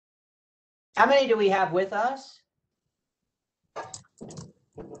How many do we have with us?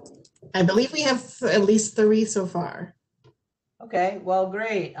 I believe we have at least 3 so far. Okay, well,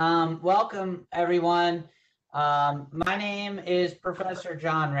 great. Welcome, everyone. My name is Professor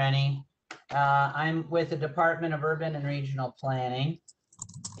John Rennie. I'm with the Department of Urban and Regional Planning.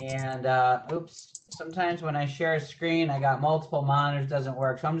 And oops, sometimes when I share a screen, I got multiple monitors, doesn't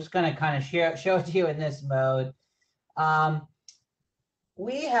work. So I'm just going to kind of show it to you in this mode.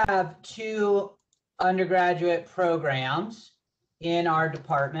 We have 2 undergraduate programs in our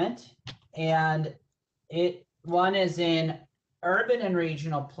department, and one is in urban and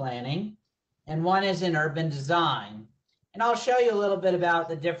regional planning, and one is in urban design. And I'll show you a little bit about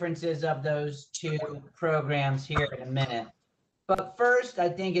the differences of those 2 programs here in a minute. But first, I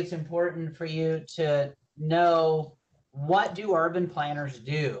think it's important for you to know, what do urban planners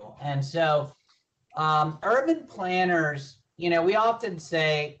do? And so urban planners, we often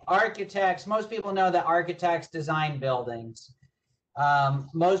say architects. Most people know that architects design buildings.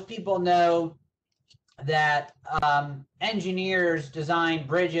 Most people know that engineers design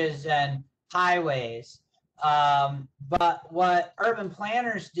bridges and highways. But what urban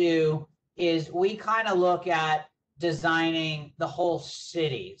planners do is we kind of look at designing the whole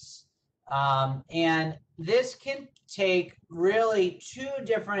cities. And this can take really 2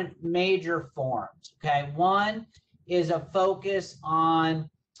 different major forms, okay? One is a focus on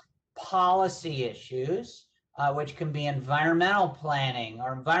policy issues, which can be environmental planning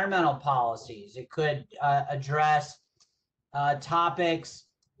or environmental policies. It could address topics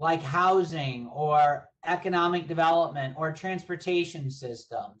like housing or economic development or transportation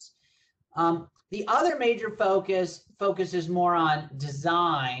systems. The other major focus is more on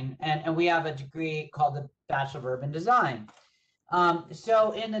design, and we have a degree called the Bachelor of Urban Design.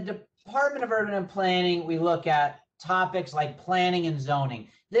 So in the Department of Urban and Planning, we look at topics like planning and zoning.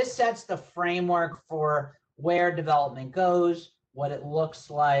 This sets the framework for where development goes, what it looks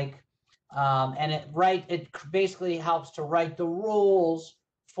like, and it basically helps to write the rules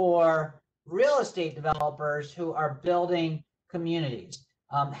for real estate developers who are building communities.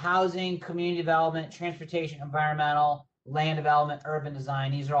 Housing, community development, transportation, environmental, land development, urban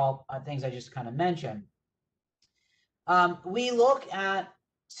design. These are all things I just kind of mentioned. We look at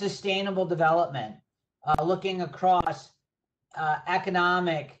sustainable development, looking across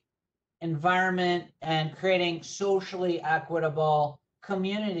economic, environment, and creating socially equitable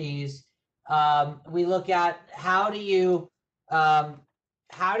communities. We look at how do you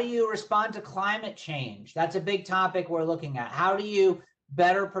respond to climate change? That's a big topic we're looking at. How do you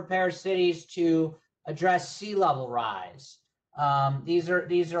better prepare cities to address sea level rise?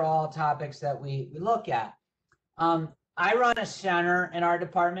 These are all topics that we look at. I run a center in our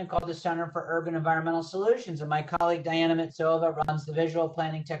department called the Center for Urban Environmental Solutions, and my colleague Diana Mitsova runs the Visual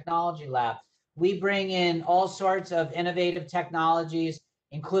Planning Technology Lab. We bring in all sorts of innovative technologies,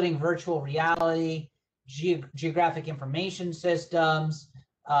 including virtual reality, geographic information systems.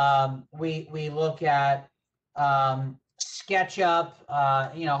 We look at SketchUp,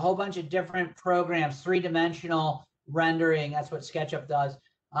 a whole bunch of different programs, 3-dimensional rendering. That's what SketchUp does.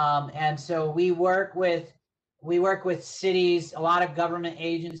 And so we work with cities, a lot of government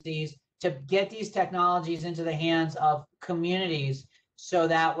agencies, to get these technologies into the hands of communities, so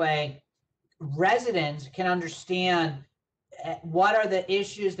that way residents can understand what are the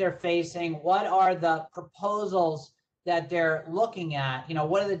issues they're facing, what are the proposals that they're looking at,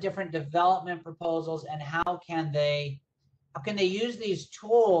 what are the different development proposals, and how can they use these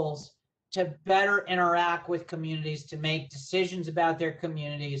tools to better interact with communities to make decisions about their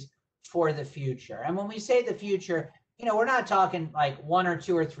communities for the future. And when we say the future, we're not talking like 1 or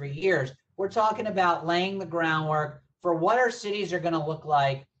 2 or 3 years. We're talking about laying the groundwork for what our cities are going to look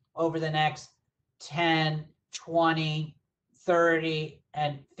like over the next 10, 20, 30,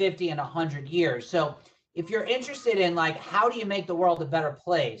 and 50 and 100 years. So if you're interested in like, how do you make the world a better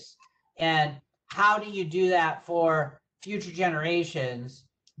place, and how do you do that for future generations,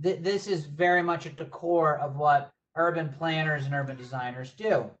 this is very much at the core of what urban planners and urban designers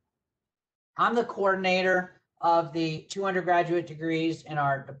do. I'm the coordinator of the 2 undergraduate degrees in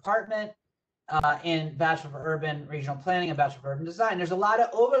our department, in Bachelor of Urban Regional Planning and Bachelor of Urban Design. There's a lot of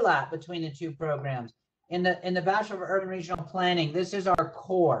overlap between the 2 programs. In the Bachelor of Urban Regional Planning, this is our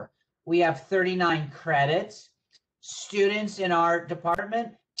core. We have 39 credits. Students in our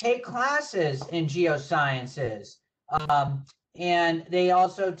department take classes in Geosciences, and they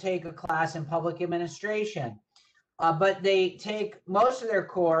also take a class in public administration. But they take most of their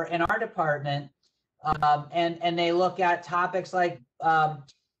core in our department, and they look at topics like how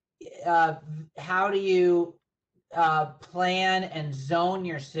do you plan and zone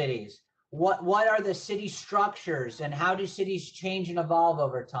your cities? what are the city structures and how do cities change and evolve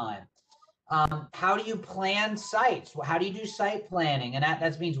over time? How do you plan sites? How do you do site planning? And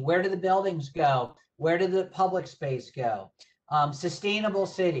that means, where do the buildings go? Where did the public space go? Sustainable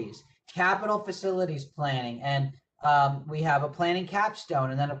cities, capital facilities planning, and we have a planning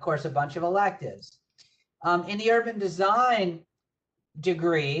capstone, and then of course a bunch of electives. In the urban design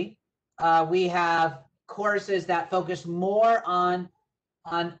degree, we have courses that focus more on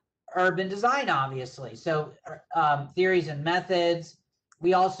urban design, obviously. So theories and methods.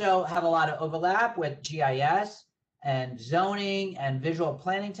 We also have a lot of overlap with GIS and zoning and visual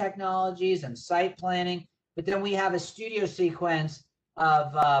planning technologies and site planning. But then we have a studio sequence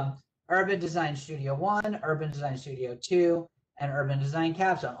of Urban Design Studio 1, Urban Design Studio 2, and Urban Design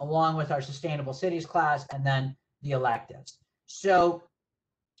Capstone, along with our Sustainable Cities class and then the electives. So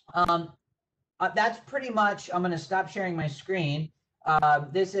that's pretty much, I'm going to stop sharing my screen.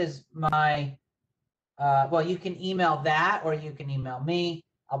 This is my, well, you can email that or you can email me.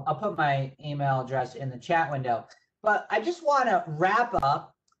 I'll put my email address in the chat window. But I just want to wrap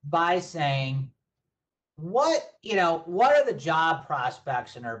up by saying, what are the job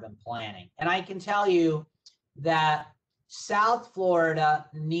prospects in urban planning? And I can tell you that South Florida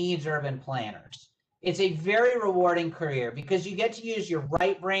needs urban planners. It's a very rewarding career because you get to use your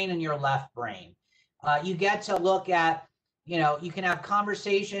right brain and your left brain. You get to look at, you can have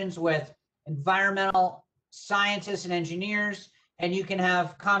conversations with environmental scientists and engineers, and you can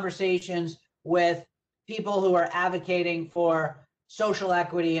have conversations with people who are advocating for social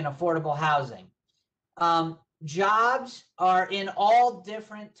equity and affordable housing. Jobs are in all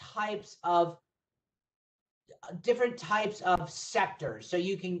different types of sectors. So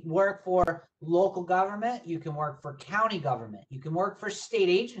you can work for local government, you can work for county government, you can work for state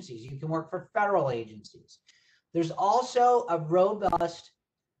agencies, you can work for federal agencies. There's also a robust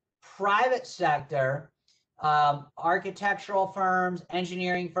private sector, architectural firms,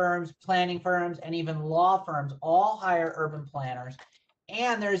 engineering firms, planning firms, and even law firms all hire urban planners.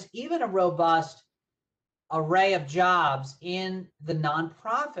 And there's even a robust array of jobs in the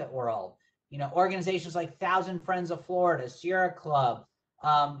nonprofit world. Organizations like Thousand Friends of Florida, Sierra Club,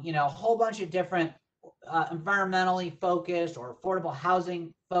 a whole bunch of different environmentally focused or affordable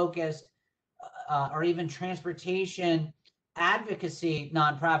housing focused or even transportation advocacy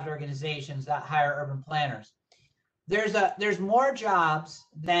nonprofit organizations that hire urban planners. There's more jobs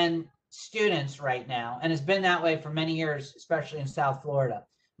than students right now, and it's been that way for many years, especially in South Florida.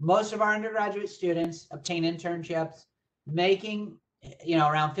 Most of our undergraduate students obtain internships making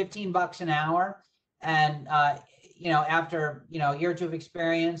around $15 an hour, and after a year or two of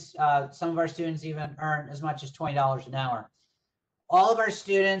experience, some of our students even earn as much as $20 an hour. All of our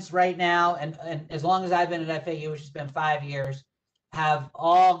students right now, and as long as I've been at FAU, which has been 5 years, have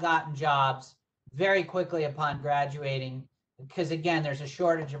all gotten jobs very quickly upon graduating, because again, there's a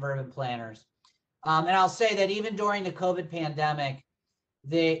shortage of urban planners. And I'll say that even during the COVID pandemic,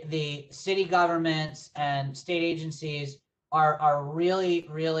 the city governments and state agencies are really,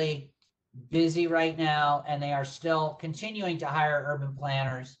 really busy right now, and they are still continuing to hire urban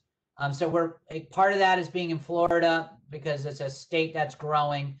planners. So part of that is being in Florida, because it's a state that's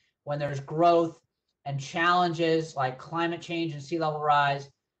growing. When there's growth and challenges like climate change and sea level rise,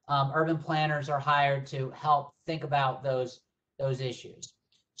 urban planners are hired to help think about those issues.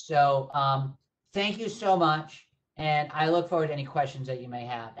 So thank you so much. And I look forward to any questions that you may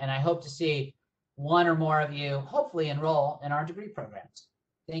have. And I hope to see one or more of you hopefully enroll in our degree programs.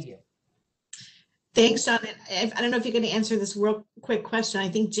 Thank you. Thanks, John. I don't know if you can answer this real quick question. I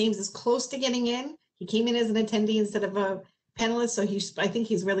think James is close to getting in. He came in as an attendee instead of a panelist, so I think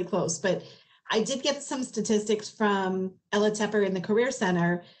he's really close. But I did get some statistics from Ella Tepper in the Career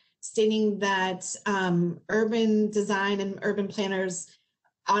Center stating that urban design and urban planners,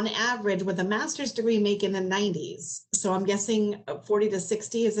 on average, with a master's degree, make in the 90s. So I'm guessing 40 to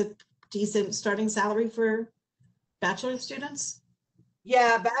 60 is a decent starting salary for bachelor students?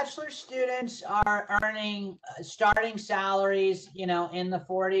 Yeah, bachelor students are earning starting salaries, in the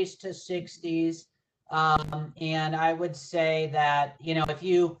 40s to 60s. And I would say that, if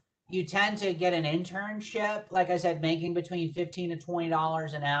you tend to get an internship, like I said, making between $15 to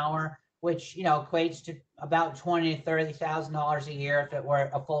 $20 an hour, which, equates to about $20,000 to $30,000 a year if it were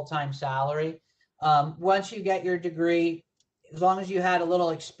a full-time salary. Once you get your degree, as long as you had a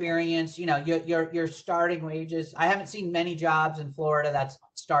little experience, your starting wages. I haven't seen many jobs in Florida that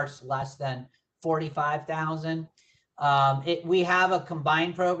starts less than $45,000. We have a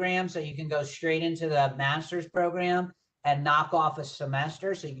combined program, so you can go straight into the master's program and knock off a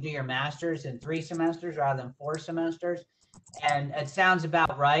semester. So you can do your master's in 3 semesters rather than 4 semesters. And it sounds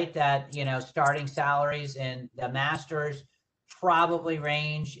about right that, starting salaries in the masters probably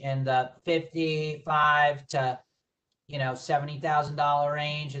range in the 55 to, $70,000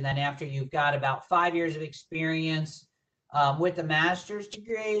 range. And then after you've got about 5 years of experience with the master's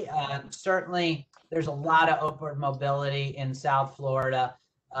degree, certainly there's a lot of upward mobility in South Florida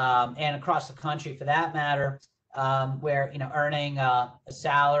and across the country for that matter, where, earning a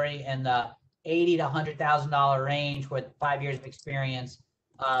salary in the $80,000 to $100,000 range with 5 years of experience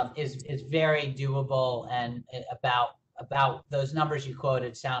is very doable, and about those numbers you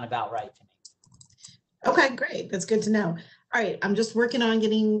quoted sound about right to me. Okay, great. That's good to know. All right, I'm just working on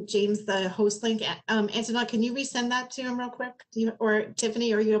getting James the host link. Antonella, can you resend that to him real quick? Or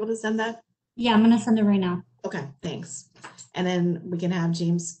Tiffany, are you able to send that? Yeah, I'm gonna send it right now. Okay, thanks. And then we can have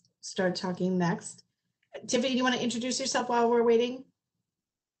James start talking next. Tiffany, do you want to introduce yourself while we're waiting?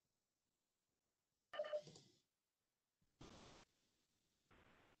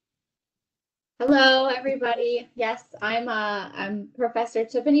 Hello, everybody. Yes, I'm Professor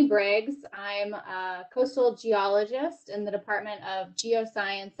Tiffany Briggs. I'm a coastal geologist in the Department of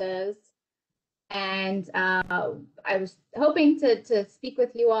Geosciences. And I was hoping to speak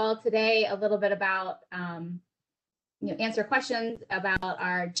with you all today a little bit about, answer questions about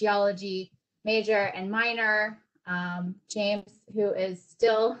our geology major and minor. James, who is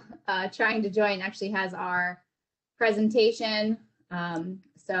still trying to join, actually has our presentation.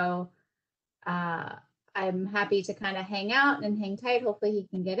 I'm happy to kind of hang out and hang tight. Hopefully he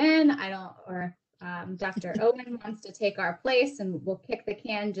can get in. Dr. Owen wants to take our place, and we'll kick the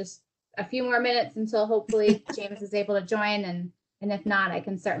can just a few more minutes until hopefully James is able to join. And if not, I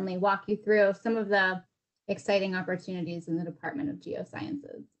can certainly walk you through some of the exciting opportunities in the Department of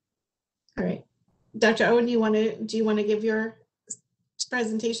Geosciences. All right. Dr. Owen, do you want to give your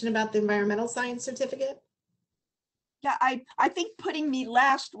presentation about the environmental science certificate? Yeah, I think putting me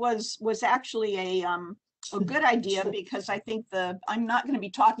last was actually a good idea, because I think I'm not going to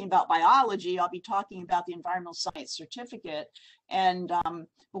be talking about biology. I'll be talking about the environmental science certificate. And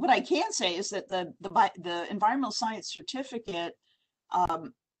but what I can say is that the environmental science certificate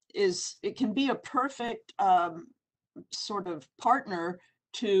it can be a perfect sort of partner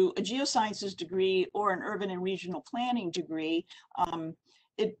to a geosciences degree or an urban and regional planning degree.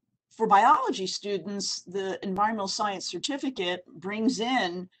 For biology students, the environmental science certificate brings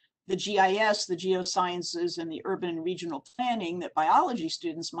in the GIS, the geosciences, and the urban and regional planning that biology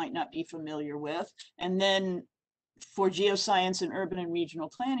students might not be familiar with. And then for geoscience and urban and regional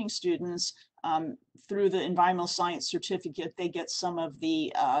planning students, through the environmental science certificate, they get some of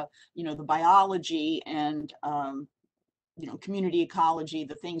the, the biology and, community ecology,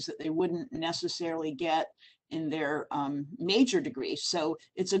 the things that they wouldn't necessarily get in their major degree. So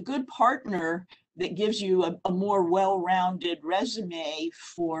it's a good partner that gives you a more well-rounded resume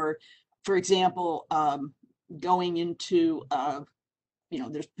for example, going into,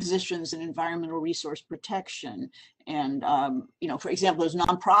 there's positions in environmental resource protection. And, for example, there's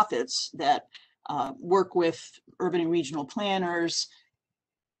nonprofits that work with urban and regional planners,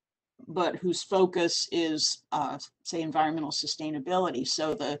 but whose focus is, say, environmental sustainability.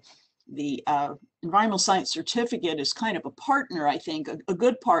 So the environmental science certificate is kind of a partner, I think, a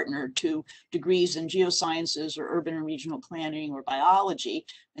good partner to degrees in geosciences or urban and regional planning or biology.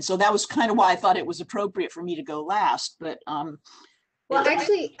 And so that was kind of why I thought it was appropriate for me to go last. But well,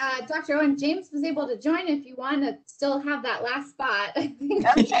 actually, Dr. Owen, James was able to join if you want to still have that last spot.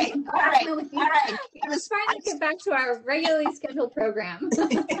 Okay, all right. Let's try to get back to our regularly scheduled program.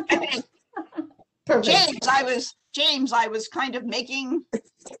 James, I was kind of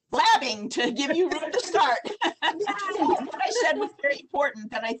blabbing to give you room to start. What I said was very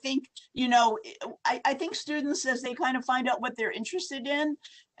important, and I think, I think students, as they kind of find out what they're interested in,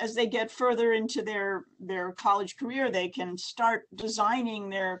 as they get further into their college career, they can start designing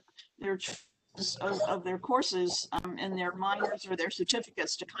their of their courses and their minors or their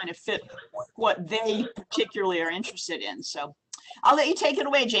certificates to kind of fit what they particularly are interested in. So I'll let you take it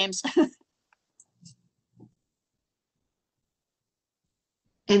away, James.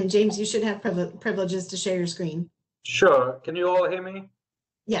 And James, you should have privileges to share your screen. Sure. Can you all hear me?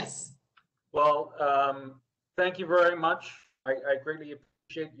 Yes. Well, thank you very much. I greatly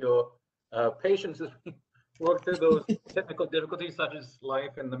appreciate your patience as we work through those technical difficulties, such as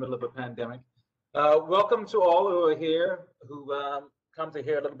life in the middle of a pandemic. Welcome to all who are here, who come to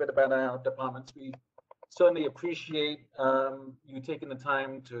hear a little bit about our departments. We certainly appreciate you taking the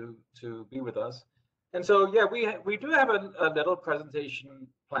time to be with us. And so, yeah, we do have a little presentation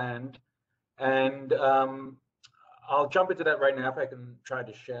planned, and I'll jump into that right now if I can try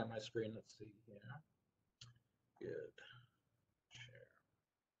to share my screen. Let's see here. Good.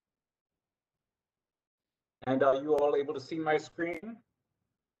 And are you all able to see my screen?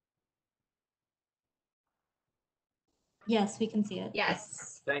 Yes, we can see it.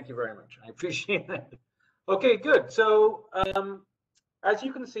 Yes. Thank you very much. I appreciate that. Okay, good. So as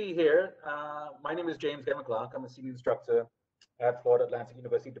you can see here, my name is James Clark. I'm a senior instructor at Florida Atlantic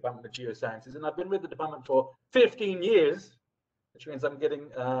University Department of Geosciences, and I've been with the department for 15 years, which means I'm getting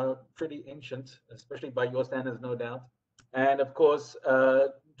pretty ancient, especially by your standards, no doubt. And of course,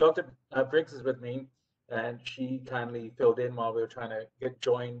 Dr. Briggs is with me, and she kindly filled in while we were trying to get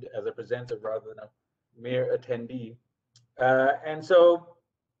joined as a presenter rather than a mere attendee. And so,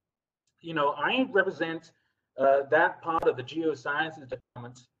 you know, I represent that part of the geosciences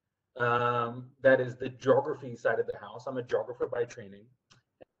department that is the geography side of the house. I'm a geographer by training.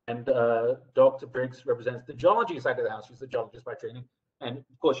 And Dr. Briggs represents the geology side of the house. She's a geologist by training. And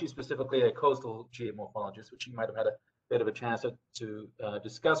of course, she's specifically a coastal geomorphologist, which she might have had a bit of a chance to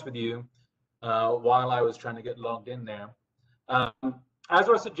discuss with you while I was trying to get logged in there. As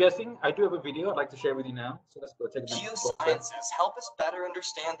I was suggesting, I do have a video I'd like to share with you now. So let's go take a minute. Geosciences help us better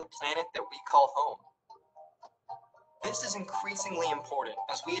understand the planet that we call home. This is increasingly important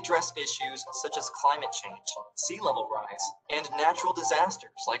as we address issues such as climate change, sea level rise, and natural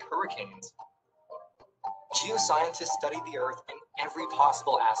disasters like hurricanes. Geoscientists study the Earth in every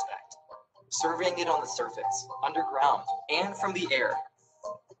possible aspect, surveying it on the surface, underground, and from the air,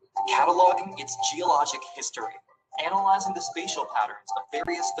 cataloging its geologic history, analyzing the spatial patterns of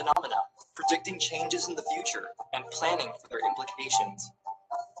various phenomena, predicting changes in the future, and planning for their implications.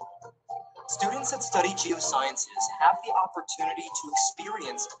 Students that study geosciences have the opportunity to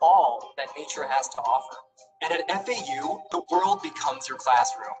experience all that nature has to offer. And at FAU, the world becomes your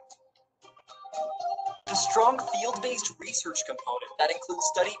classroom. The strong field-based research component that includes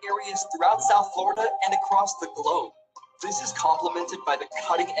study areas throughout South Florida and across the globe. This is complemented by the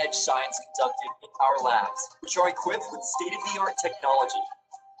cutting-edge science conducted in our labs, which are equipped with state-of-the-art technology.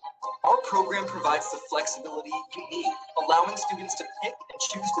 Our program provides the flexibility you need, allowing students to pick and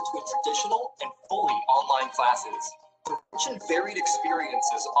choose between traditional and fully online classes. The rich and varied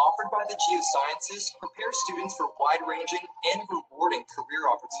experiences offered by the Geosciences prepare students for wide-ranging and rewarding career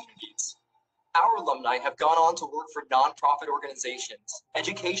opportunities. Our alumni have gone on to work for nonprofit organizations,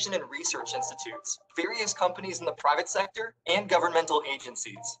 education and research institutes, various companies in the private sector, and governmental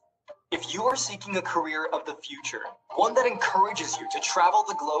agencies. If you are seeking a career of the future, one that encourages you to travel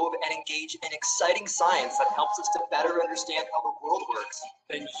the globe and engage in exciting science that helps us to better understand how the world works,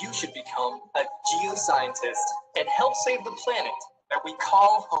 then you should become a geoscientist and help save the planet that we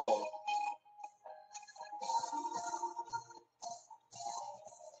call home.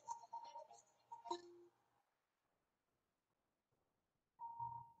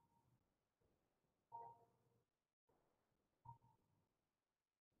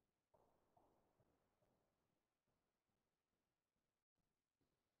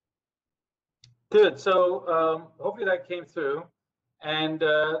 Good. So hopefully that came through. And,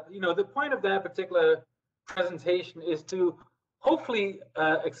 you know, the point of that particular presentation is to hopefully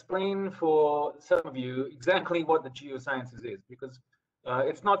explain for some of you exactly what the geosciences is, because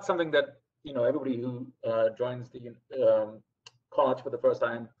it's not something that, you know, everybody who joins the college for the first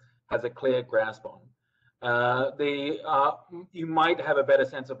time has a clear grasp on. You might have a better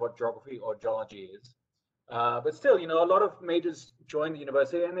sense of what geography or geology is. But still, you know, a lot of majors join the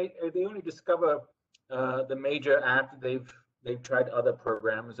university and they only discover the major after they've tried other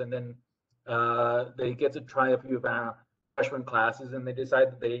programs, and then they get to try a few of our freshman classes and they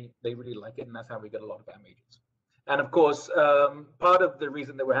decide that they really like it, and that's how we get a lot of our majors. And of course, part of the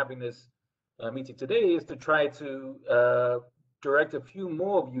reason that we're having this meeting today is to try to direct a few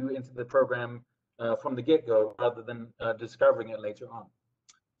more of you into the program from the get-go rather than discovering it later on.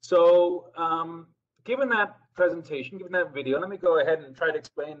 So given that presentation, given that video, let me go ahead and try to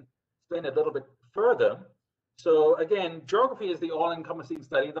explain it a little bit further. So again, geography is the all-encompassing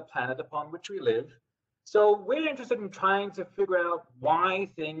study of the planet upon which we live. So we're interested in trying to figure out why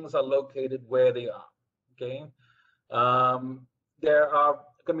things are located where they are, okay? There are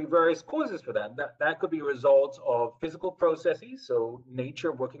going to be various causes for that. That could be a result of physical processes, so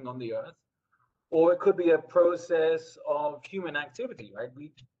nature working on the earth, or it could be a process of human activity, right?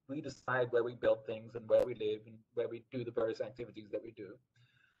 We decide where we build things and where we live and where we do the various activities that we do.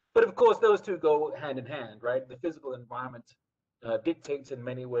 But of course, those two go hand in hand, right? The physical environment dictates in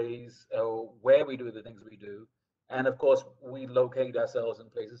many ways where we do the things we do. And of course, we locate ourselves in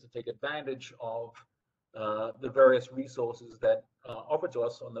places to take advantage of the various resources that are offered to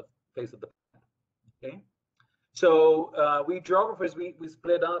us on the face of the planet, okay? So we geographers, we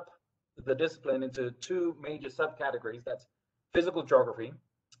split up the discipline into two major subcategories. That's physical geography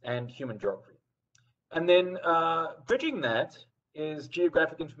and human geography. And then bridging that is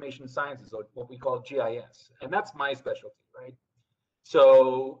geographic information sciences, or what we call GIS. And that's my specialty, right?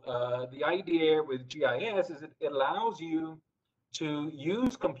 So the idea with GIS is it allows you to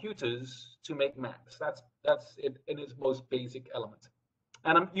use computers to make maps. That's it in its most basic element.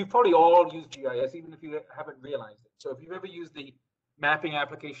 And you've probably all used GIS, even if you haven't realized it. So if you've ever used the mapping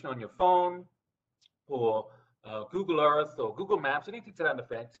application on your phone, or Google Earth, or Google Maps, anything to that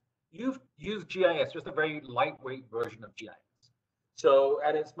effect, you've used GIS, just a very lightweight version of GIS. So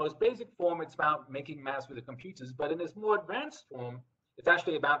at its most basic form, it's about making maps with the computers, but in its more advanced form, it's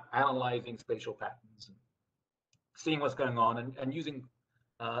actually about analyzing spatial patterns and seeing what's going on, and using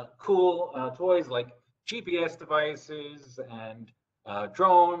cool toys like GPS devices and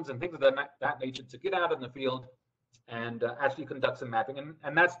drones and things of that nature to get out in the field and actually conduct some mapping.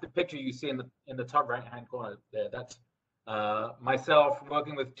 And that's the picture you see in the top right-hand corner there. That's myself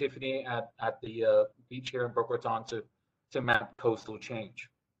working with Tiffany at the beach here in Boca Raton to map coastal change.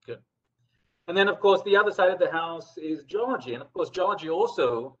 Good. And then, of course, the other side of the house is geology. And of course, geology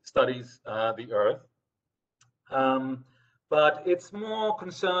also studies the Earth. But it's more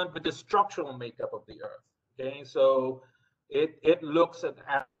concerned with the structural makeup of the Earth. Okay, so it looks at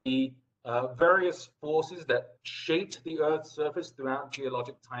the various forces that shaped the Earth's surface throughout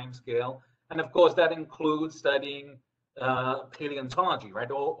geologic timescale, and of course that includes studying paleontology,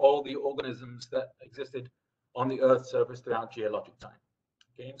 right? All the organisms that existed on the Earth's surface throughout geologic time.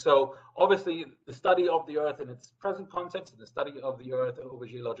 Okay, so obviously the study of the Earth in its present context and the study of the Earth over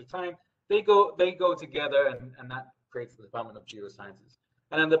geologic time, they go together, and that creates the Department of Geosciences.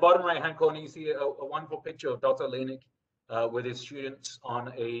 And in the bottom right-hand corner, you see a wonderful picture of Dr. Lanik with his students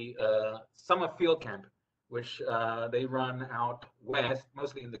on a summer field camp, which they run out west,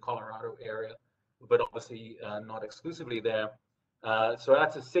 mostly in the Colorado area, but obviously not exclusively there. So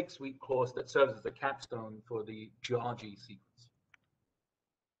that's a 6-week course that serves as a capstone for the geology sequence.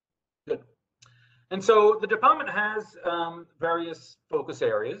 Good. And so the department has various focus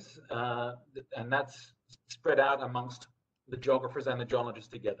areas, and that's spread out amongst the geographers and the geologists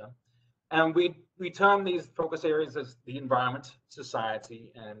together. And we term these focus areas as the environment,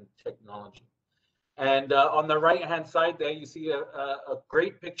 society, and technology. And on the right-hand side there, you see a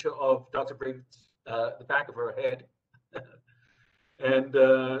great picture of Dr. Briggs, the back of her head. And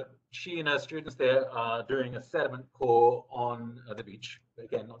she and her students there are doing a sediment core on the beach.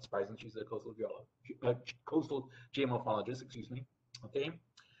 Again, not surprising, she's a coastal geomorphologist, excuse me. Okay,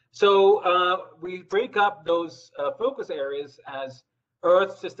 so we break up those focus areas as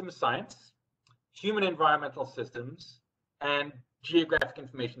Earth system science, human environmental systems, and geographic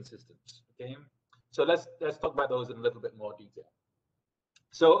information systems. Okay, so let's talk about those in a little bit more detail.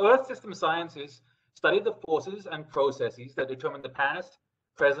 So Earth system sciences study the forces and processes that determine the past,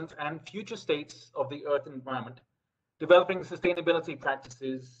 present, and future states of the Earth environment, developing sustainability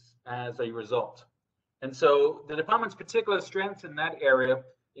practices as a result. And so the department's particular strengths in that area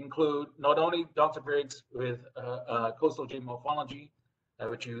include not only Dr. Briggs with coastal geomorphology,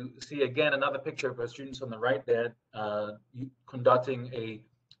 which you see again another picture of her students on the right there, conducting a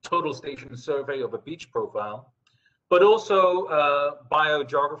total station survey of a beach profile, but also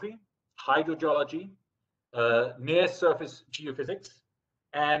biogeography, hydrogeology, near surface geophysics,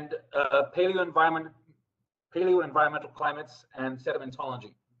 and paleo-environmental climates and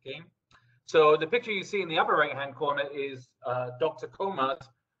sedimentology. Okay, so the picture you see in the upper right-hand corner is Dr. Comas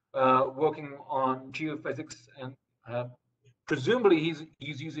working on geophysics, and presumably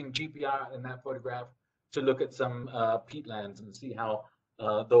he's using GPR in that photograph to look at some peatlands and see how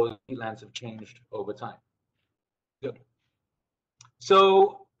those peatlands have changed over time. Good.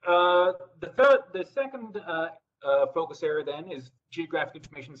 So the second focus area then is geographic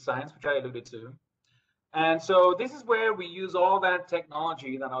information science, which I alluded to. And so this is where we use all that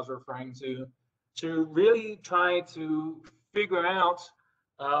technology that I was referring to really try to figure out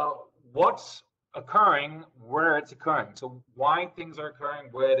what's occurring, where it's occurring. So why things are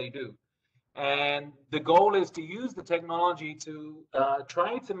occurring, where they do. And the goal is to use the technology to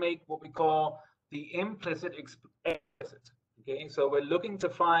try to make what we call the implicit explicit. Okay, so we're looking to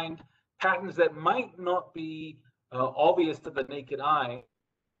find patterns that might not be obvious to the naked eye,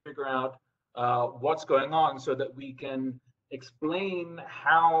 figure out what's going on so that we can explain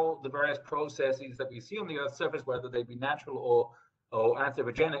how the various processes that we see on the Earth's surface, whether they be natural or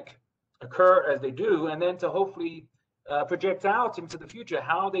anthropogenic, occur as they do, and then to hopefully project out into the future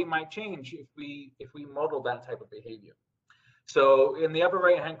how they might change if we model that type of behavior. So in the upper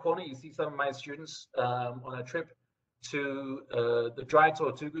right-hand corner, you see some of my students on a trip to the dry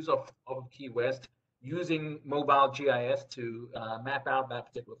Tortugas of Key West, using mobile GIS to map out that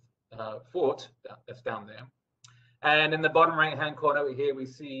particular fort that's down there. And in the bottom right-hand corner here, we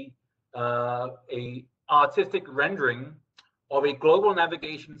see a artistic rendering of a global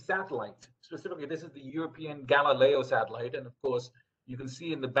navigation satellite. Specifically, this is the European Galileo satellite. And of course, you can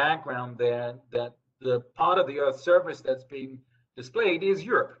see in the background there that the part of the Earth's surface that's being displayed is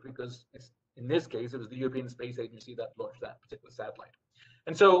Europe, because it's, in this case, it was the European Space Agency that launched that particular satellite.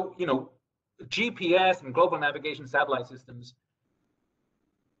 And so, you know, GPS and global navigation satellite systems,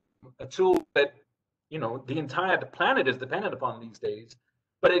 a tool that, you know, the entire planet is dependent upon these days,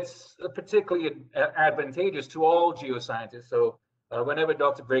 but it's particularly advantageous to all geoscientists. So whenever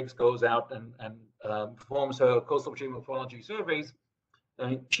Dr. Briggs goes out and performs her coastal geomorphology surveys,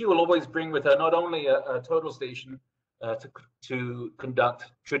 she will always bring with her not only a total station to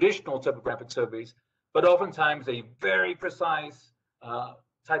conduct traditional topographic surveys, but oftentimes a very precise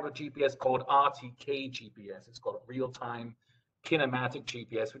type of GPS called RTK GPS. It's called real-time kinematic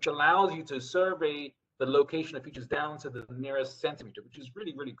GPS, which allows you to survey the location of features down to the nearest centimeter, which is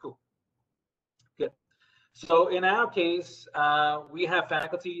really, really cool. Okay. So in our case, we have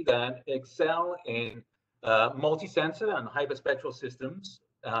faculty that excel in multi-sensor and hyperspectral systems,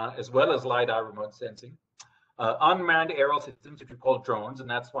 as well as LiDAR remote sensing, unmanned aerial systems, which we call drones, and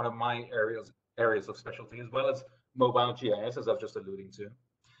that's one of my areas of specialty, as well as mobile GIS, as I was just alluding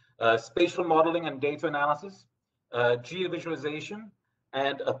to, spatial modeling and data analysis, geovisualization,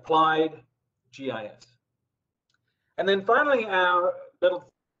 and applied GIS. And then finally, our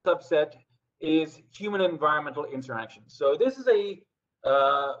little subset is human environmental interaction. So this is a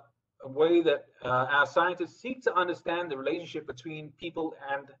way that our scientists seek to understand the relationship between people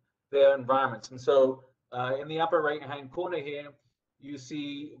and their environments. And so in the upper right-hand corner here, you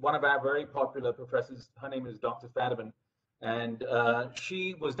see one of our very popular professors. Her name is Dr. Fadiman, and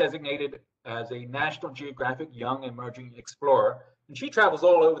she was designated as a National Geographic Young Emerging Explorer. And she travels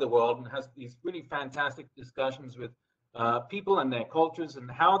all over the world and has these really fantastic discussions with people and their cultures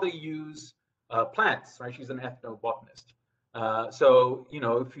and how they use plants, right? She's an ethnobotanist. So, you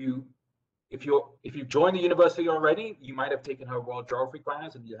know, if you joined the university already, you might have taken her world geography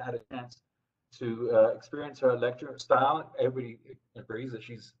class and you had a chance to experience her lecture style. Everybody agrees that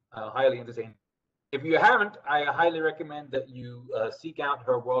she's highly entertaining. If you haven't, I highly recommend that you seek out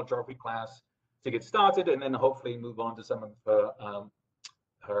her world geography class to get started, and then hopefully move on to some of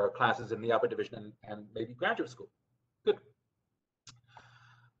her classes in the upper division and maybe graduate school. Good.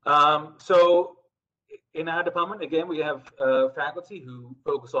 So in our department, again, we have faculty who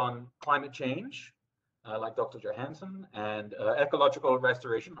focus on climate change, like Dr. Johansson, and ecological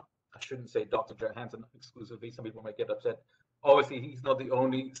restoration. I shouldn't say Dr. Johansson exclusively. Some people might get upset. Obviously, he's not the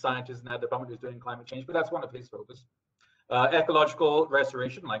only scientist in our department who's doing climate change, but that's one of his focus. Ecological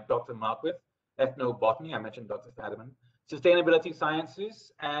restoration, like Dr. Markwith, ethnobotany, I mentioned Dr. Fadiman, sustainability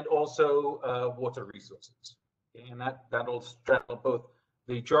sciences, and also water resources. Okay, and that'll straddle both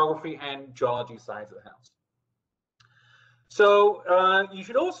the geography and geology sides of the house. So you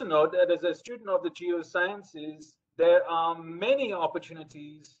should also note that as a student of the geosciences, there are many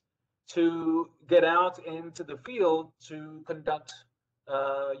opportunities to get out into the field to conduct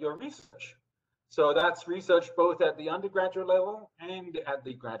your research. So that's research both at the undergraduate level and at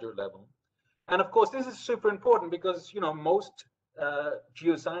the graduate level. And of course, this is super important because, you know, most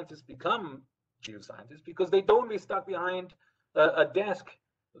geoscientists become geoscientists because they don't be stuck behind a desk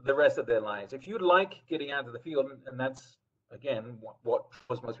the rest of their lives. If you like getting out of the field, and that's, again, what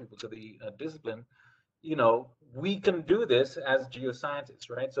draws most people to the discipline, you know, we can do this as geoscientists,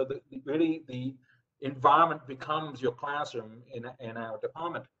 right? So really the environment becomes your classroom in our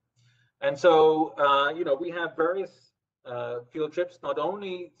department. And so, you know, we have various field trips, not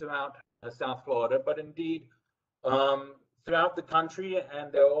only throughout South Florida, but indeed throughout the country.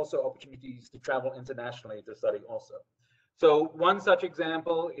 And there are also opportunities to travel internationally to study also. So one such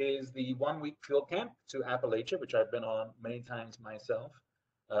example is the one-week field camp to Appalachia, which I've been on many times myself.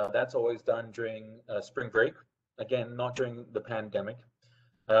 That's always done during spring break, again, not during the pandemic.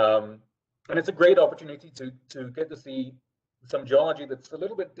 And it's a great opportunity to get to see some geology that's a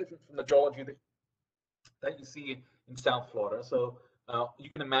little bit different from the geology that you see in South Florida. So you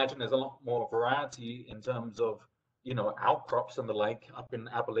can imagine there's a lot more variety in terms of, you know, outcrops and the like up in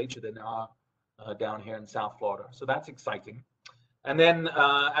Appalachia than there are down here in South Florida. So that's exciting. And then,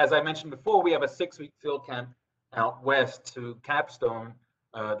 as I mentioned before, we have a 6-week field camp out west to capstone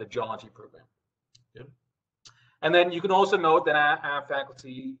the geology program. Good. And then you can also note that our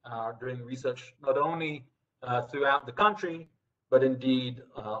faculty are doing research not only throughout the country, but indeed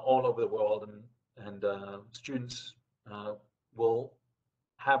all over the world. And students will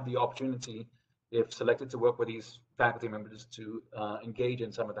have the opportunity, if selected, to work with these faculty members to engage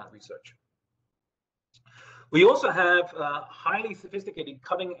in some of that research. We also have highly sophisticated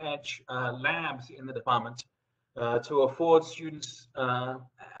cutting-edge labs in the department to afford students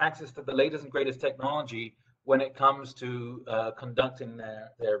access to the latest and greatest technology when it comes to conducting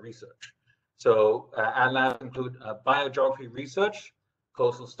their research. So our labs include biogeography research,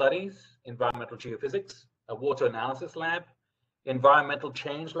 coastal studies, environmental geophysics, a water analysis lab, environmental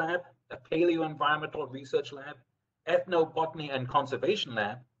change lab, a paleo-environmental research lab, ethnobotany and conservation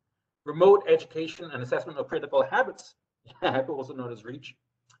lab, remote education and assessment of critical habits, also known as REACH,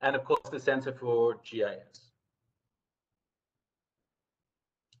 and of course the Center for GIS.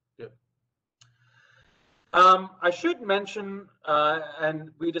 I should mention, and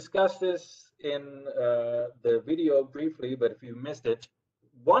we discussed this in the video briefly, but if you missed it,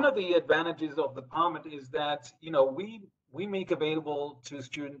 one of the advantages of the department is that, you know, we make available to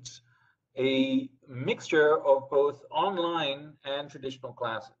students a mixture of both online and traditional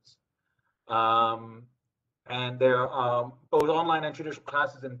classes. And there are both online and traditional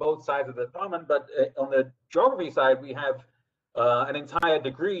classes in both sides of the department, but on the geography side, we have an entire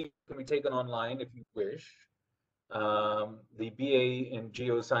degree can be taken online if you wish. The BA in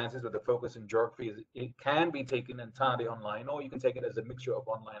Geosciences with a focus in geography, it can be taken entirely online, or you can take it as a mixture of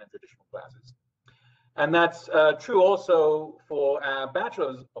online and traditional classes. And that's true also for our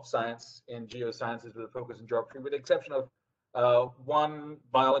Bachelor of Science in Geosciences with a focus in geography, with the exception of one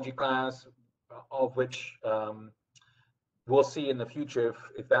biology class, of which we'll see in the future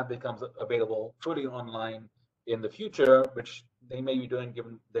if that becomes available fully online in the future, which they may be doing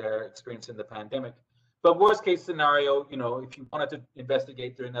given their experience in the pandemic. But worst case scenario, you know, if you wanted to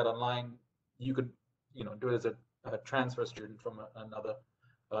investigate doing that online, you could, you know, do it as a transfer student from another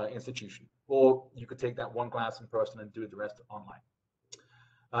institution, or you could take that one class in person and do the rest online.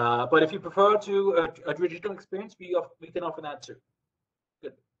 But if you prefer to a digital experience, we can offer that too.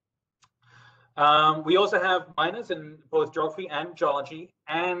 Good. We also have minors in both geography and geology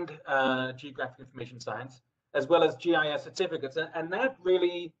and geographic information science, as well as GIS certificates, and that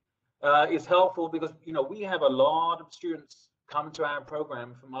really is helpful because, you know, we have a lot of students come to our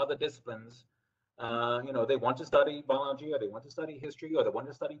program from other disciplines. You know, they want to study biology, or they want to study history, or they want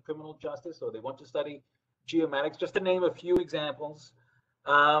to study criminal justice, or they want to study geomatics, just to name a few examples.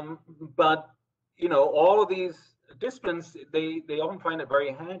 But, you know, all of these disciplines, they often find it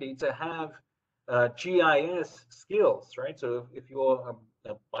very handy to have GIS skills, right? So if you're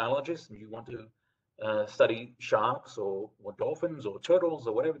a biologist and you want to study sharks or dolphins or turtles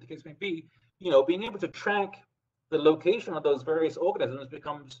or whatever the case may be, you know, being able to track the location of those various organisms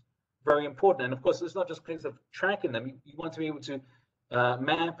becomes very important. And of course, it's not just a case of tracking them. You want to be able to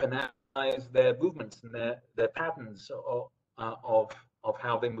map and analyze their movements and their patterns of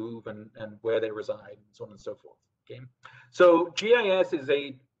how they move and where they reside, and so on and so forth. Okay, so GIS is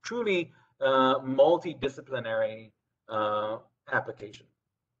a truly multidisciplinary application.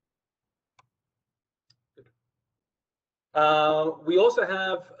 We also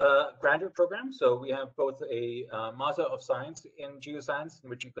have graduate programs. So we have both a Master of Science in Geoscience, in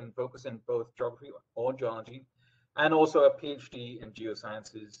which you can focus in both geography or geology, and also a PhD in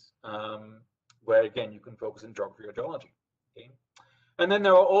Geosciences, where again, you can focus in geography or geology. Okay. And then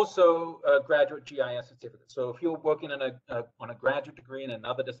there are also graduate GIS certificates. So if you're working on a graduate degree in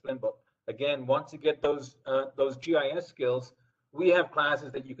another discipline, but again, once you get those GIS skills, we have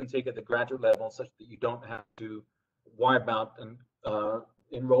classes that you can take at the graduate level, such that you don't have to worry about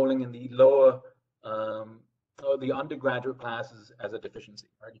enrolling in the lower or the undergraduate classes as a deficiency.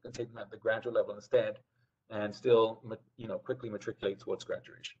 Right? You can take them at the graduate level instead, and still, you know, quickly matriculate towards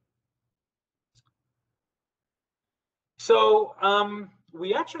graduation. So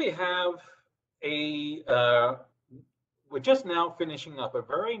we actually have we're just now finishing up a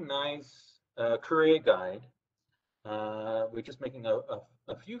very nice career guide. We're just making a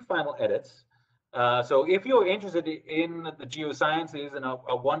few final edits. So if you're interested in the geosciences and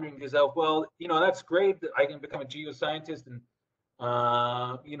are wondering to yourself, well, you know, that's great that I can become a geoscientist, and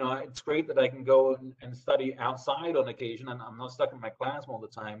you know, it's great that I can go and study outside on occasion, and I'm not stuck in my classroom all the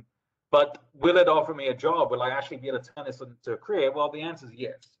time. But will it offer me a job? Will I actually be able to turn this into a career? Well, the answer is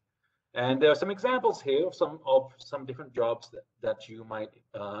yes. And there are some examples here of some different jobs that you might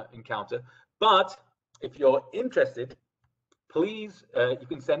encounter. But if you're interested, please, you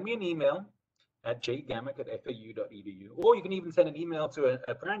can send me an email at jgamick@fau.edu, or you can even send an email to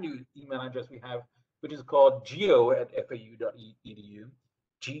a brand new email address we have, which is called geo@fau.edu,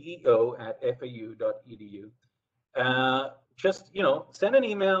 geo@fau.edu. Just, you know, send an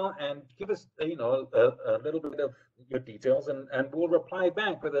email and give us, you know, a little bit of your details, and we'll reply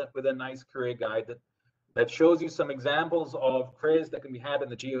back with a nice career guide that that shows you some examples of careers that can be had in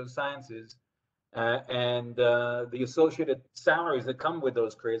the geosciences and the associated salaries that come with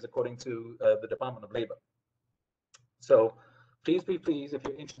those careers according to the Department of Labor. So please, if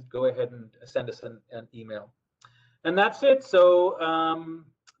you're interested, go ahead and send us an email. And that's it. So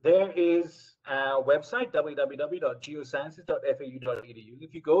there is our website, www.geosciences.fau.edu.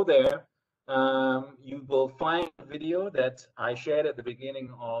 If you go there, you will find a video that I shared at the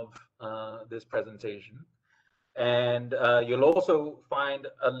beginning of this presentation. And you'll also find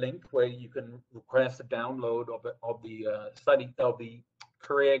a link where you can request a download of the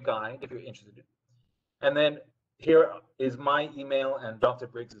career guide if you're interested. And then here is my email and Dr.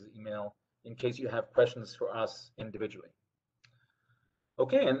 Briggs's email in case you have questions for us individually.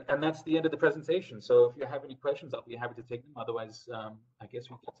 Okay, and that's the end of the presentation. So if you have any questions, I'll be happy to take them. Otherwise, I guess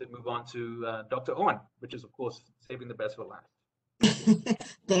we get to move on to Dr. Owen, which is, of course, saving the best for last.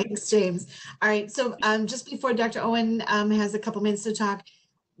 Thanks, James. All right, so just before Dr. Owen has a couple minutes to talk,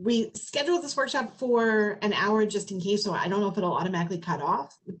 we scheduled this workshop for an hour just in case, so I don't know if it'll automatically cut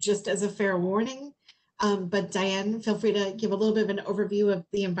off, just as a fair warning. But Diane, feel free to give a little bit of an overview of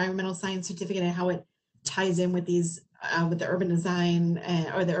the environmental science certificate and how it ties in with these, with the urban design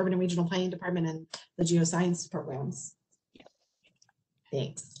or the urban and regional planning department and the geoscience programs.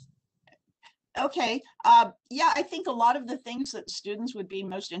 Thanks. Okay. Yeah, I think a lot of the things that students would be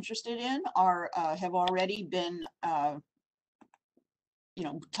most interested in are have already been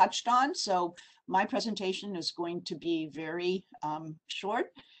touched on. So my presentation is going to be very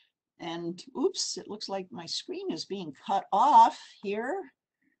short. And oops, it looks like my screen is being cut off here.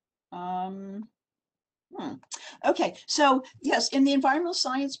 Okay, so yes, in the environmental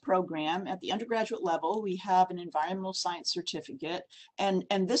science program at the undergraduate level, we have an environmental science certificate, and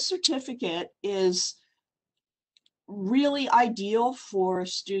this certificate is really ideal for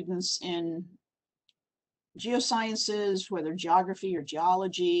students in geosciences, whether geography or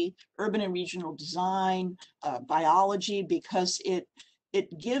geology, urban and regional design, biology, because it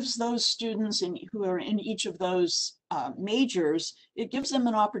gives those students who are in each of those majors, it gives them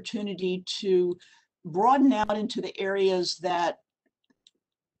an opportunity to broaden out into the areas that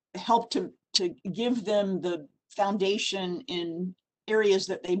help to give them the foundation in areas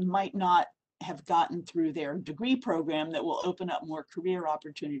that they might not have gotten through their degree program that will open up more career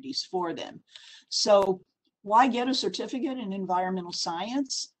opportunities for them. So why get a certificate in environmental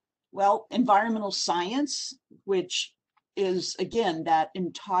science? Well, environmental science, which is again that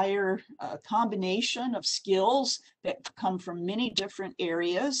entire combination of skills that come from many different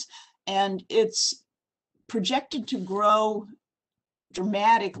areas, and it's projected to grow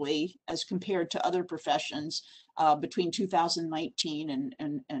dramatically as compared to other professions between 2019 and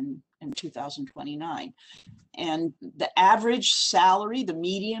 2029. And the average salary, the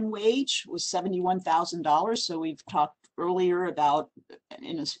median wage, was $71,000. So we've talked earlier about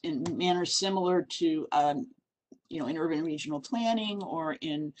in a manner similar to in urban and regional planning or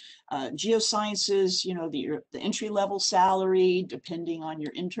in geosciences, the entry-level salary, depending on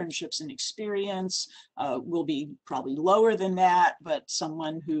your internships and experience, will be probably lower than that, but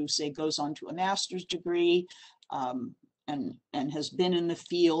someone who, say, goes on to a master's degree and has been in the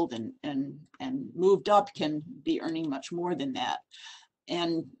field and moved up can be earning much more than that.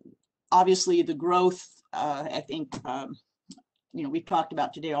 And obviously the growth, I think, we've talked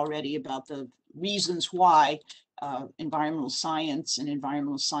about today already about the reasons why environmental science and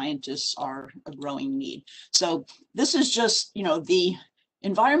environmental scientists are a growing need. So this is just, the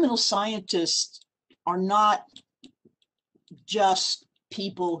environmental scientists are not just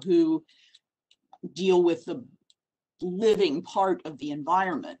people who deal with the living part of the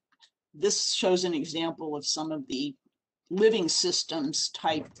environment. This shows an example of some of the living systems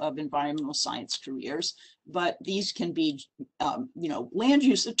type of environmental science careers, but these can be, land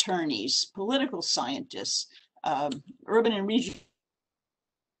use attorneys, political scientists, urban and regional,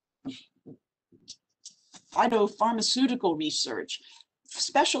 phytopharmaceutical research.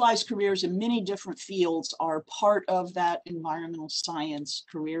 Specialized careers in many different fields are part of that environmental science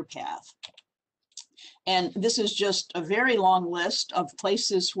career path. And this is just a very long list of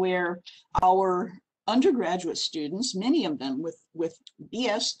places where our undergraduate students, many of them with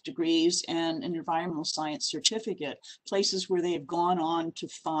BS degrees and an environmental science certificate, places where they have gone on to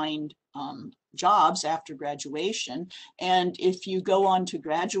find jobs after graduation. And if you go on to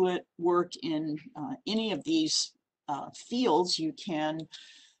graduate work in any of these fields, you can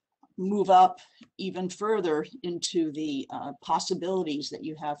move up even further into the possibilities that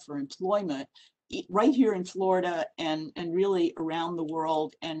you have for employment right here in Florida and really around the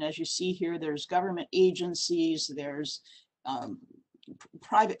world. And as you see here, there's government agencies, there's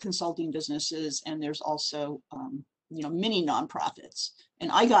private consulting businesses, and there's also, many nonprofits. And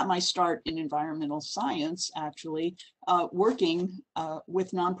I got my start in environmental science, actually, working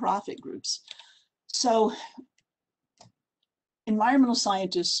with nonprofit groups. So environmental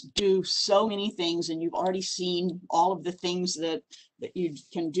scientists do so many things, and you've already seen all of the things that you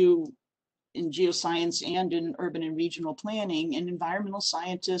can do in geoscience and in urban and regional planning, and environmental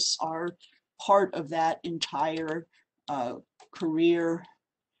scientists are part of that entire career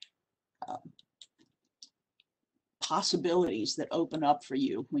possibilities that open up for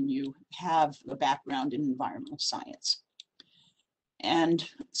you when you have a background in environmental science. And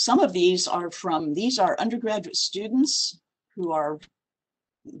some of these are undergraduate students who are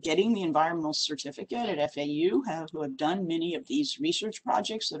getting the environmental certificate at FAU, who have done many of these research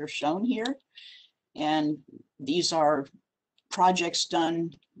projects that are shown here. And these are projects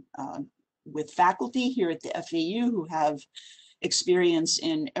done with faculty here at the FAU who have experience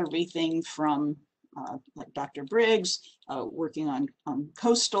in everything from, like Dr. Briggs, working on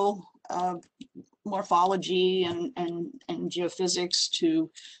coastal morphology and geophysics, to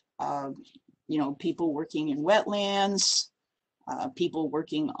people working in wetlands, people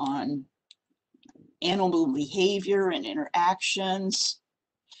working on animal behavior and interactions.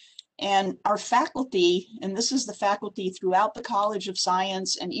 And our faculty, and this is the faculty throughout the College of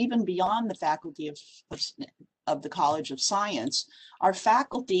Science and even beyond the faculty of the College of Science, our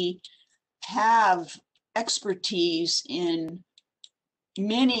faculty have expertise in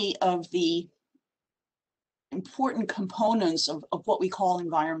many of the important components of what we call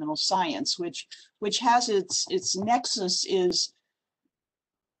environmental science, which has its nexus is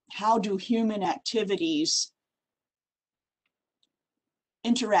how do human activities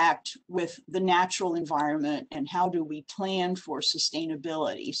interact with the natural environment, and how do we plan for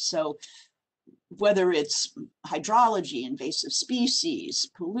sustainability? So whether it's hydrology, invasive species,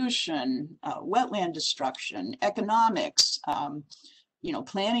 pollution, wetland destruction, economics,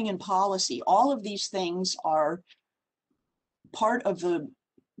 planning and policy, all of these things are part of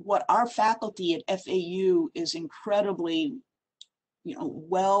what our faculty at FAU is incredibly,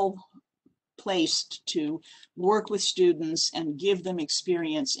 well placed to work with students and give them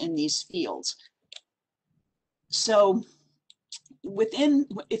experience in these fields. So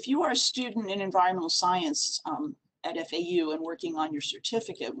if you are a student in environmental science at FAU and working on your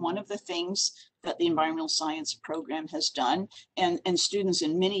certificate, one of the things that the environmental science program has done, and students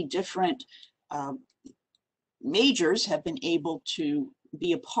in many different majors have been able to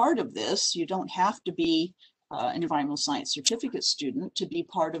be a part of this. You don't have to be an environmental science certificate student to be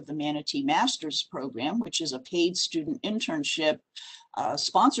part of the Manatee Master's program, which is a paid student internship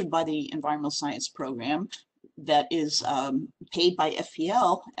sponsored by the environmental science program that is paid by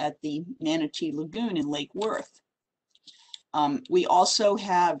FPL at the Manatee Lagoon in Lake Worth. We also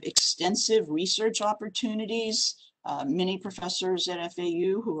have extensive research opportunities. Many professors at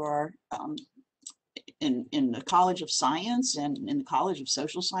FAU who are in the College of Science and in the College of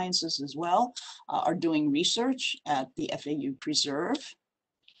Social Sciences as well are doing research at the FAU Preserve.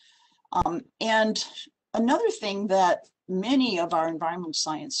 And another thing that many of our environmental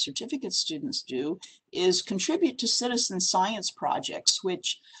science certificate students do is contribute to citizen science projects,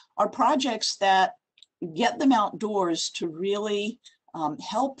 which are projects that get them outdoors to really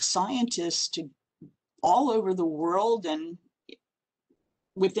help scientists to all over the world and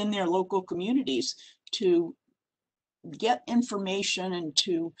within their local communities to get information and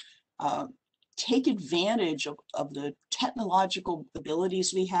to take advantage of the technological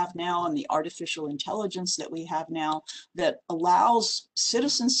abilities we have now and the artificial intelligence that we have now that allows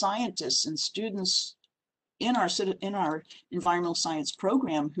citizen scientists and students in our environmental science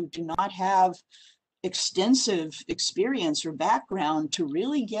program who do not have extensive experience or background to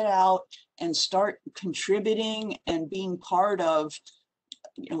really get out and start contributing and being part of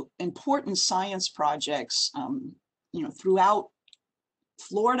important science projects throughout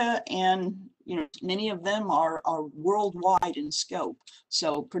Florida, and many of them are worldwide in scope.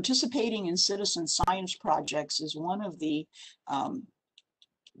 So participating in citizen science projects is one of the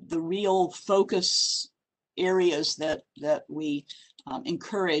real focus areas that we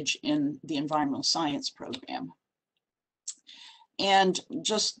encourage in the environmental science program. And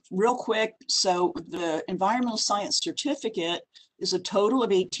just real quick, so the environmental science certificate is a total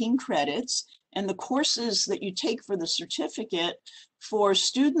of 18 credits, and the courses that you take for the certificate for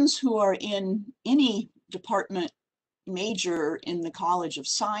students who are in any department major in the College of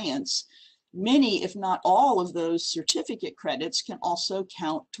Science, many, if not all of those certificate credits can also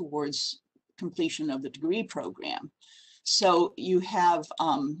count towards completion of the degree program. So you have,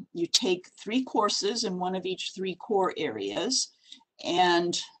 you take 3 courses in one of each 3 core areas,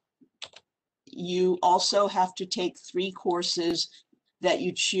 And you also have to take 3 courses that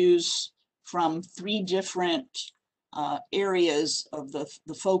you choose from 3 different areas of the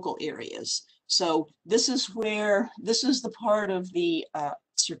focal areas. So this is the part of the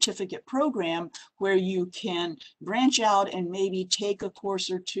certificate program where you can branch out and maybe take a course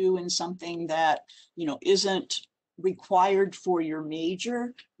or 2 in something that, you know, isn't required for your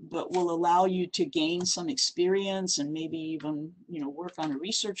major, but will allow you to gain some experience and maybe even, you know, work on a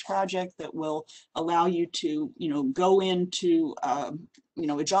research project that will allow you to, you know, go into, you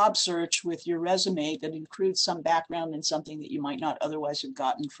know, a job search with your resume that includes some background in something that you might not otherwise have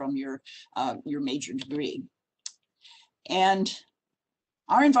gotten from your major degree. And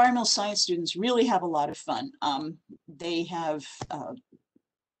our environmental science students really have a lot of fun. They're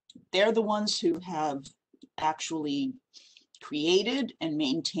the ones who have actually created and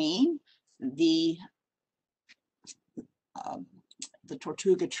maintain the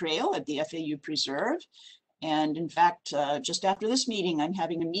Tortuga Trail at the FAU Preserve. And in fact, just after this meeting, I'm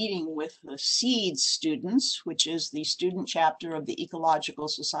having a meeting with the SEEDS students, which is the student chapter of the Ecological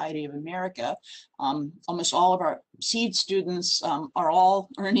Society of America. Almost all of our SEEDS students are all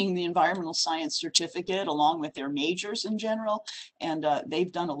earning the environmental science certificate along with their majors in general. And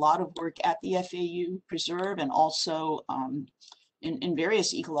they've done a lot of work at the FAU Preserve and also in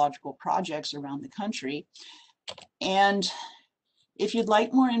various ecological projects around the country. And if you'd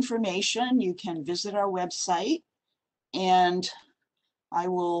like more information, you can visit our website, and I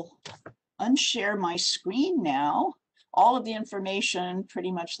will unshare my screen now. All of the information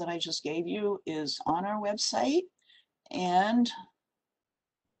pretty much that I just gave you is on our website. And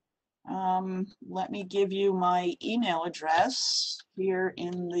let me give you my email address here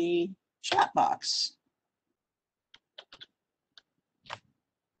in the chat box.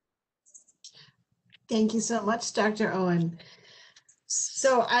 Thank you so much, Dr. Owen.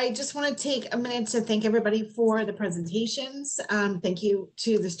 So I just want to take a minute to thank everybody for the presentations. Thank you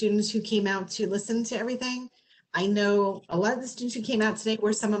to the students who came out to listen to everything. I know a lot of the students who came out today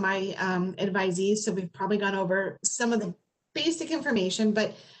were some of my advisees, so we've probably gone over some of the basic information,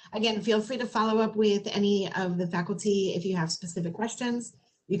 but again, feel free to follow up with any of the faculty if you have specific questions.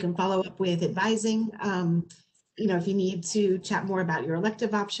 You can follow up with advising, you know, if you need to chat more about your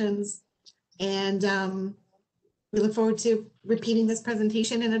elective options. And we look forward to repeating this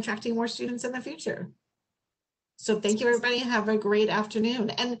presentation and attracting more students in the future. So thank you, everybody. Have a great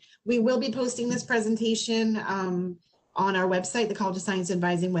afternoon. And we will be posting this presentation on our website, the College of Science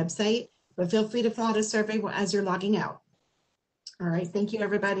Advising website, but feel free to fill out a survey as you're logging out. All right. Thank you,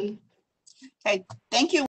 everybody. Okay, thank you.